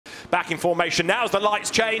back in formation now as the lights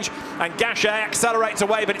change, and Gachet accelerates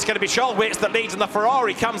away, but it's going to be Charles Wirtz that leads, and the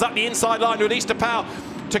Ferrari comes up the inside line, released to Powell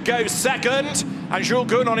to go second, and Jules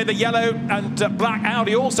Gounon in the yellow and black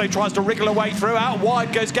Audi also tries to wriggle away through. Out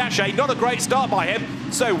wide goes Gachet, not a great start by him,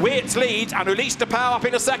 so Wirtz leads, and released to Powell up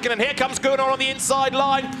in a second, and here comes Gounon on the inside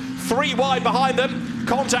line, 3 wide behind them.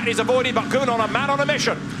 Contact is avoided, but Gounon, a man on a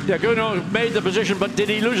mission. Yeah, Gounon made the position, but did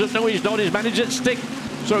he lose it? No, he's not. He's managed it stick.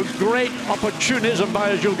 So great opportunism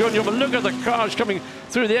by Jules Gounon. But look at the cars coming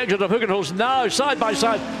through the exit of Hugenholz now, side by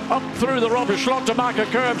side, up through the Robert Schlottemacher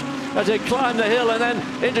curves as they climb the hill and then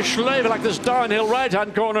into Schleeve, like this downhill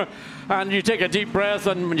right-hand corner. And you take a deep breath,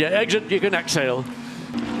 and when you exit, you can exhale.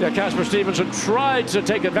 Yeah, Casper Stevenson tried to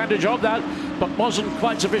take advantage of that, but wasn't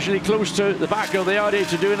quite sufficiently close to the back of the Audi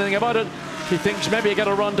to do anything about it. He thinks maybe he got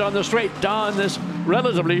to run down the straight, down this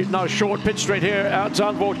relatively now short pit straight here at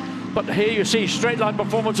Zandvoort. But here you see straight line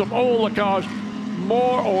performance of all the cars,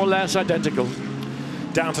 more or less identical.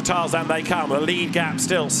 Down to Tarzan they come. The lead gap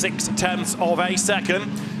still 0.6 of a second.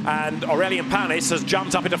 And Aurélien Panis has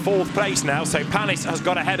jumped up into 4th place now. So Panis has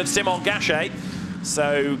got ahead of Simon Gachet.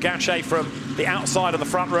 So Gachet from the outside of the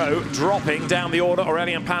front row, dropping down the order.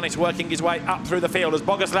 Aurélien Panis working his way up through the field as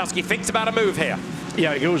Bogoslawski thinks about a move here.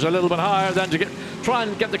 Yeah, he goes a little bit higher then to try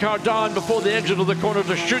and get the car down before the exit of the corner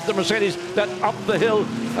to shoot the Mercedes, then up the hill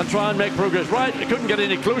and try and make progress. Right, he couldn't get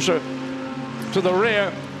any closer to the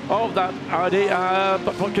rear of that Audi,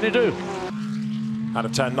 but what can he do? Out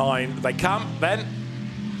of turn 9 they come then,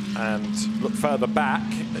 and look further back,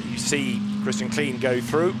 you see Christian Klein go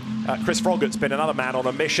through. Chris Froggatt's been another man on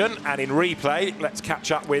a mission, and in replay, let's catch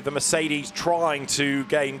up with the Mercedes trying to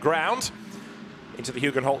gain ground into the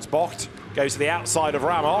Hugenholz box. Goes to the outside of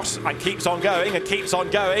Ramos and keeps on going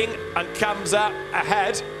and comes up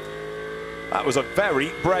ahead. That was a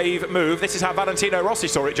very brave move. This is how Valentino Rossi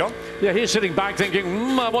saw it, John. Yeah, he's sitting back thinking,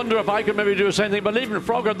 I wonder if I could maybe do the same thing. But even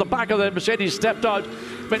Froggatt at the back of the Mercedes stepped out.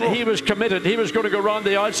 But he was committed. He was going to go around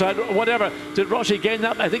the outside, whatever. Did Rossi gain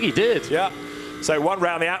that? I think he did. Yeah. So one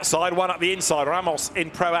round the outside, one up the inside. Ramos in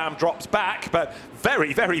Pro-Am drops back, but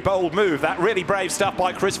very, very bold move. That really brave stuff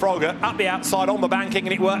by Chris Froggatt. Up the outside on the banking,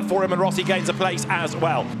 and it worked for him, and Rossi gains a place as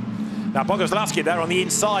well. Now Bogoslawski there on the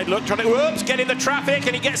inside, look, trying to, get in the traffic,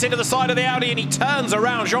 and he gets into the side of the Audi, and he turns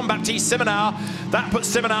around Jean-Baptiste Simonard. That puts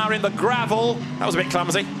Simonard in the gravel. That was a bit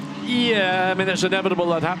clumsy. Yeah, I mean, it's inevitable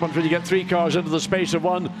that happens when you get 3 cars into the space of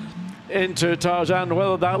one into Tarzan.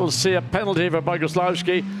 Whether that will see a penalty for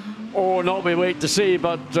Bogoslawski or not, we wait to see,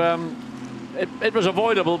 but it was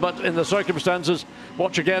avoidable. But in the circumstances,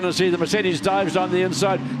 watch again and see the Mercedes dives down the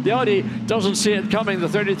inside. The Audi doesn't see it coming, the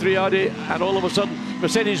 33 Audi, and all of a sudden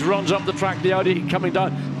Mercedes runs up the track, the Audi coming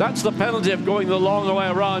down. That's the penalty of going the long way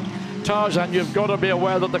around Tarzan. You've got to be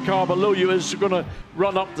aware that the car below you is going to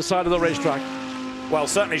run up the side of the racetrack. Well,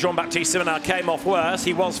 certainly Jean-Baptiste Simonard came off worse.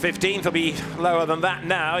 He was 15th, he'll be lower than that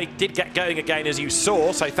now. He did get going again, as you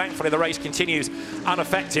saw, so thankfully the race continues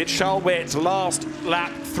unaffected. Charles Wirtz's last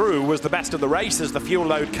lap through was the best of the race as the fuel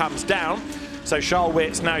load comes down. So Charles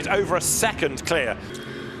Wirtz now is over a second clear.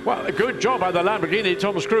 Well, a good job by the Lamborghini,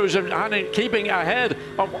 Thomas Cruz, and keeping ahead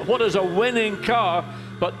of what is a winning car,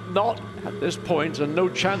 but not at this point, and no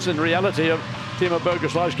chance in reality of Timo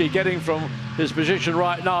Bogoslawski getting from his position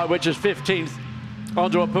right now, which is 15th,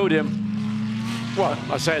 onto a podium. Well,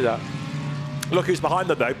 I say that. Look who's behind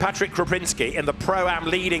them, though. Patrick Krupinski in the Pro-Am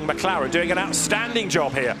leading McLaren, doing an outstanding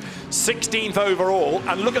job here. 16th overall,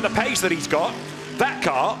 and look at the pace that he's got. That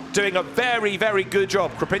car doing a very, very good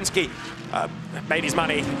job. Krupinski made his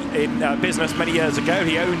money in business many years ago.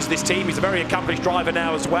 He owns this team. He's a very accomplished driver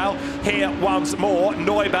now as well. Here once more,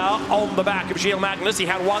 Neubauer on the back of Gilles Magnus. He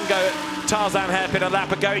had one go at Tarzan hairpin a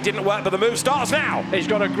lap ago. It didn't work, but the move starts now. He's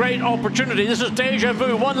got a great opportunity. This is deja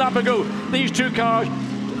vu. 1 lap ago, these 2 cars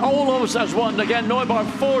almost as one. Again, Neubauer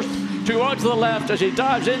forced to go out to the left as he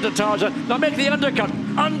dives into Tarzan. Now make the undercut.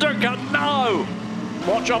 Undercut now.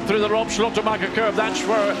 Watch up through the Rob Schlottemacher curve. That's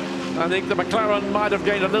where I think the McLaren might have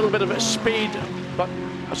gained a little bit of speed, but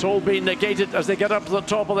it's all been negated as they get up to the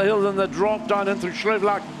top of the hill and they drop down into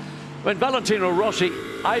Schlevlach. When Valentino Rossi,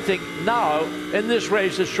 I think now in this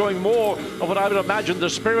race, is showing more of what I would imagine the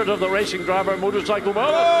spirit of the racing driver motorcycle.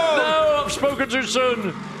 Oh, no, I've spoken too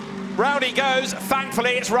soon. Round he goes.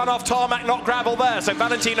 Thankfully, it's run off tarmac, not gravel there. So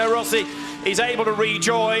Valentino Rossi is able to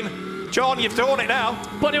rejoin. John, you've torn it now.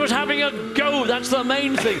 But he was having a go, that's the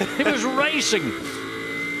main thing. He was racing.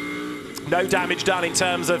 No damage done in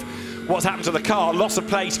terms of what's happened to the car. Loss of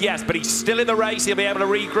place, yes, but he's still in the race. He'll be able to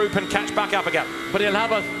regroup and catch back up again. But he'll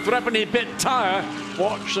have a threepenny bit tyre.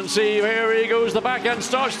 Watch and see, here he goes. The back end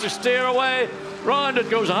starts to steer away. Round it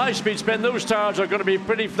goes, a high-speed spin. Those tyres are going to be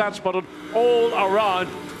pretty flat-spotted all around.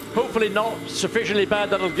 Hopefully not sufficiently bad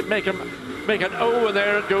that it'll make an O, and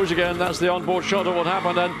there it goes again. That's the onboard shot of what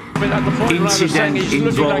happened. And I mean, at the point where I was saying he's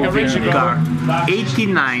looking like a racing car.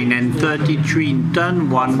 89 and 33 in turn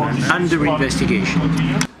 1 under investigation.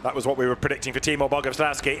 That was what we were predicting for Timo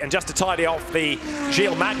Boguslavski. And just to tidy off the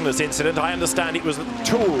Gilles Magnus incident, I understand it was that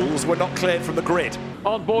tools were not cleared from the grid.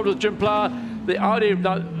 On board with Jim Pla, the Audi,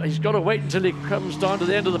 he's got to wait until he comes down to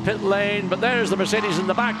the end of the pit lane, but there's the Mercedes in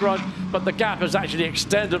the background, but the gap is actually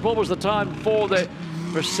extended. What was the time for the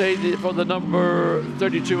Mercedes, for the number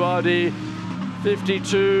 32 Audi?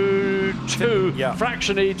 52.2, yeah.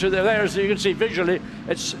 Fractiony to there, so you can see visually,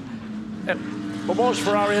 it was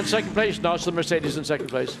Ferrari in second place, now it's the Mercedes in second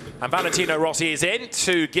place. And Valentino Rossi is in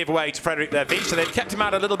to give way to Frederic Lervie, so they've kept him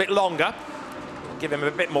out a little bit longer, give him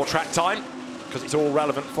a bit more track time, because it's all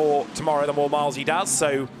relevant for tomorrow, the more miles he does.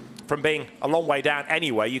 So from being a long way down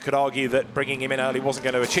anyway, you could argue that bringing him in early wasn't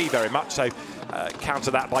going to achieve very much. So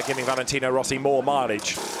counter that by giving Valentino Rossi more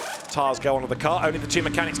mileage. Tyres go onto the car. Only the two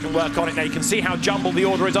mechanics can work on it. Now you can see how jumbled the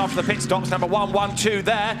order is after the pit stops. Number 1, 1, 2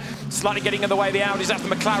 there. Slightly getting in the way of the Audis. That's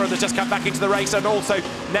the McLaren that's just come back into the race. And also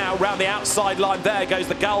now round the outside line there goes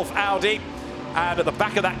the Gulf Audi. And at the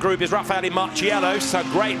back of that group is Raffaele Marciello. So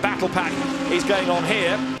great battle pack is going on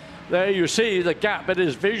here. There you see the gap. It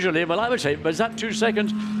is visually, well, I would say, but is that 2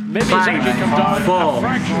 seconds? Maybe 5, it's actually come down 4, a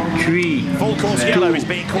fraction. 3, Full course yellow is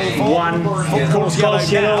being called for. 1. Full course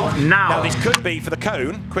yellow now. Now this could be for the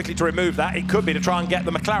cone, quickly to remove that, it could be to try and get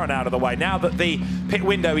the McLaren out of the way. Now that the pit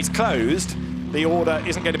window is closed, the order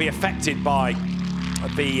isn't going to be affected by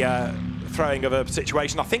the throwing of a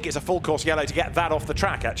situation. I think it's a full course yellow to get that off the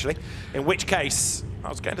track, actually. In which case, I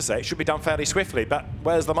was going to say it should be done fairly swiftly, but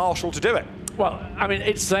where's the marshal to do it? Well, I mean,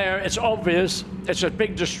 it's there, it's obvious, it's a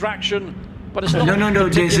big distraction, but it's not No,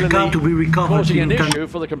 there's a car to be recovered. causing an issue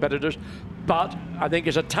for the competitors. But I think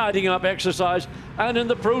it's a tidying up exercise, and in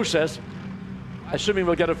the process, assuming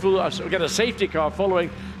we'll get a safety car following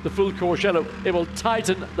the full course yellow, it will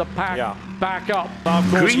tighten the pack back up. Of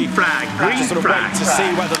course, green flag, green sort of flag. wait to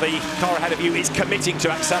see whether the car ahead of you is committing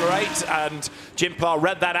to accelerate, and Jim Pla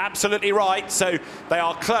read that absolutely right. So they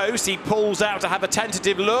are close. He pulls out to have a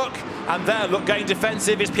tentative look, and there, look, going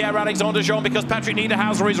defensive is Pierre-Alexandre Jean, because Patrick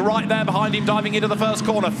Niederhauser is right there behind him, diving into the first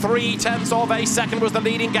corner. 0.3 of a second was the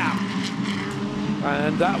leading gap.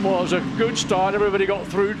 And that was a good start. Everybody got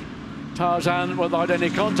through. Tarzan without any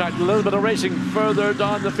contact, a little bit of racing further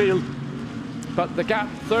down the field, but the gap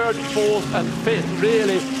 3rd, 4th and 5th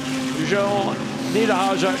really, Jean,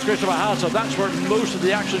 Niederhauser, Christopher Hasse, that's where most of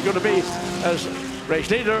the action is going to be, as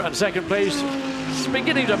race leader and second place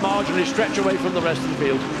beginning to marginally stretch away from the rest of the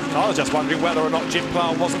field. I was just wondering whether or not Jim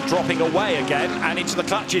Pla wasn't dropping away again and into the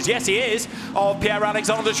clutches. Yes, he is, of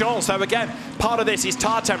Pierre-Alexandre Jean. So again, part of this is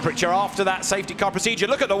tyre temperature after that safety car procedure.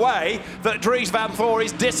 Look at the way that Dries Van Voor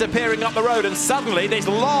is disappearing up the road, and suddenly this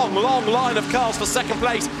long line of cars for second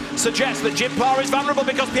place suggests that Jim Pla is vulnerable,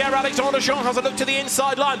 because Pierre-Alexandre Jean has a look to the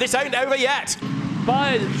inside line. This ain't over yet.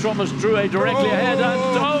 By Thomas Drouet directly ahead,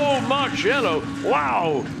 and Marciello,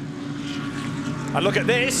 wow! And look at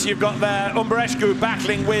this, you've got there Umbrescu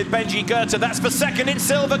battling with Benji Goethe. That's for second in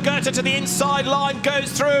silver. Goethe to the inside line,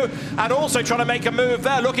 goes through, and also trying to make a move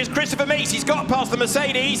there. Look, it's Christopher Mies. He's got past the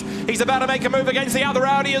Mercedes. He's about to make a move against the other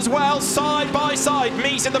Audi as well. Side by side,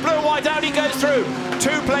 Mies in the blue and white Audi goes through.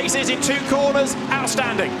 2 places in 2 corners.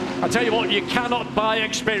 Outstanding. I tell you what, you cannot buy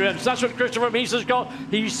experience. That's what Christopher Mies has got.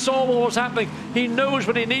 He saw what was happening. He knows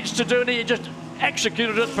what he needs to do, and he just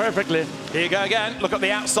executed it perfectly. Here you go again. Look at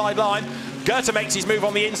the outside line. Goethe makes his move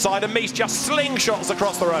on the inside, and Mies just slingshots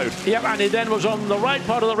across the road. Yep, and he then was on the right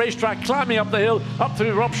part of the racetrack, climbing up the hill, up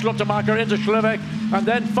through Rob Schlutermacher into Schlevek, and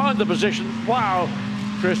then found the position. Wow,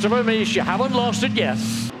 Christopher Mies, you haven't lost it yet.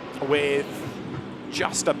 With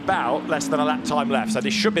just about less than a lap time left, so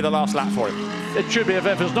this should be the last lap for him. It should be, if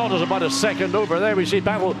it's not, it's about a second over. There we see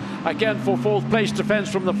battle again for 4th place defence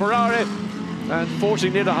from the Ferrari, and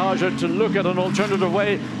forcing Niederhauser to look at an alternative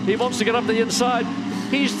way. He wants to get up the inside.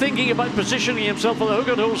 He's thinking about positioning himself for the hook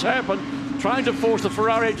and hose hairpin, trying to force the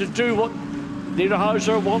Ferrari to do what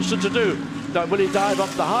Niederhauser wants it to do. Now, will he dive up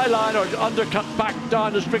the high line or undercut back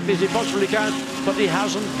down as quickly as he possibly can? But he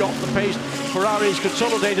hasn't got the pace. Ferrari's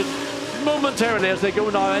consolidated momentarily as they go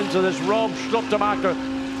now into this Rob Schlutermacher,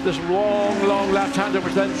 this long left-hander,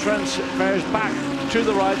 which then transfers back to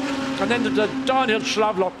the right, and then to the downhill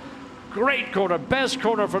Schlavlok. Great corner, best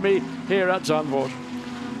corner for me here at Zandvoort.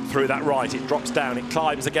 through that right. It drops down, it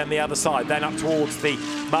climbs again the other side, then up towards the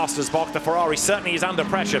Masters box. The Ferrari certainly is under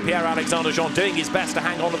pressure. Pierre-Alexandre Jean doing his best to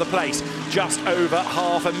hang on to the place. Just over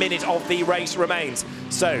half a minute of the race remains.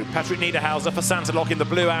 So Patrick Niederhauser for Santalok in the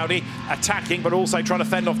blue Audi, attacking but also trying to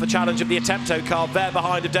fend off the challenge of the Attempto car there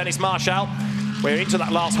behind of Dennis Marshall. We're into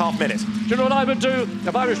that last half minute. Do you know what I would do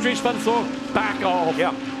if I was Dries van Thor? Back off.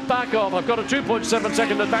 Yeah. Back off. I've got a 2.7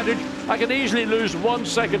 second advantage. I can easily lose 1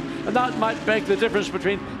 second, and that might make the difference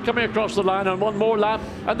between coming across the line on one more lap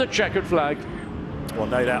and the checkered flag. Well,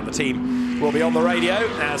 no doubt the team will be on the radio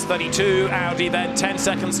as 32 Audi, then 10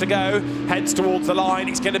 seconds to go, heads towards the line.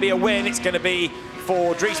 It's going to be a win. It's going to be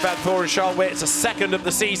for Dries van Thor and Charles Weerts, a second of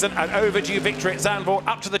the season, an overdue victory at Zandvoort,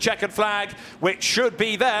 up to the checkered flag, which should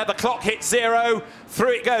be there. The clock hits 0.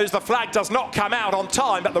 Through it goes. The flag does not come out on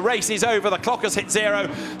time, but the race is over. The clock has hit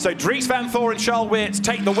 0. So Dries van Thor and Charles Weerts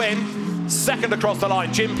take the win. Second across the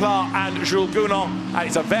line, Jim Pla and Jules Gounon. And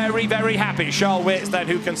it's a very, very happy Charles Weerts then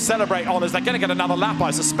who can celebrate honours. They're going to get another lap,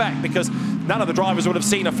 I suspect, because none of the drivers would have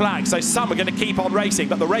seen a flag. So some are going to keep on racing,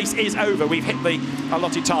 but the race is over. We've hit the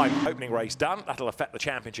allotted time. Opening race done. That'll affect the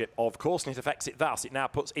championship, of course, and it affects it thus. It now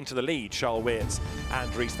puts into the lead Charles Weerts and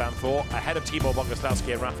Dries van Thor, ahead of Tibor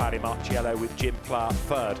Boguslavski and Raffaele Marciello, with Jim Pla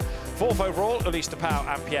third. Fourth overall, Ulysse de Pauw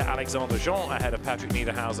and Pierre-Alexandre Jean, ahead of Patrick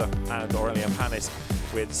Niederhauser and Aurélien Panis,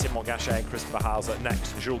 with Simon Gachet and Christopher Hauser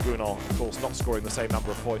next. Jules Gounon, of course, not scoring the same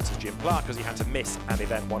number of points as Jim Pla because he had to miss an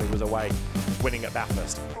event while he was away, winning at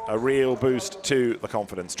Bathurst. A real boost to the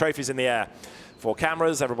confidence. Trophies in the air for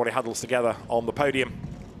cameras. Everybody huddles together on the podium.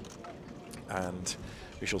 And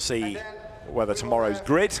we shall see whether tomorrow's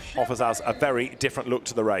grid offers us a very different look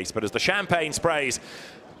to the race. But as the champagne sprays,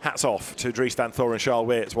 hats off to Dries van Thor and Charles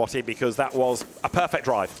Weerts, Watty, because that was a perfect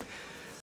drive.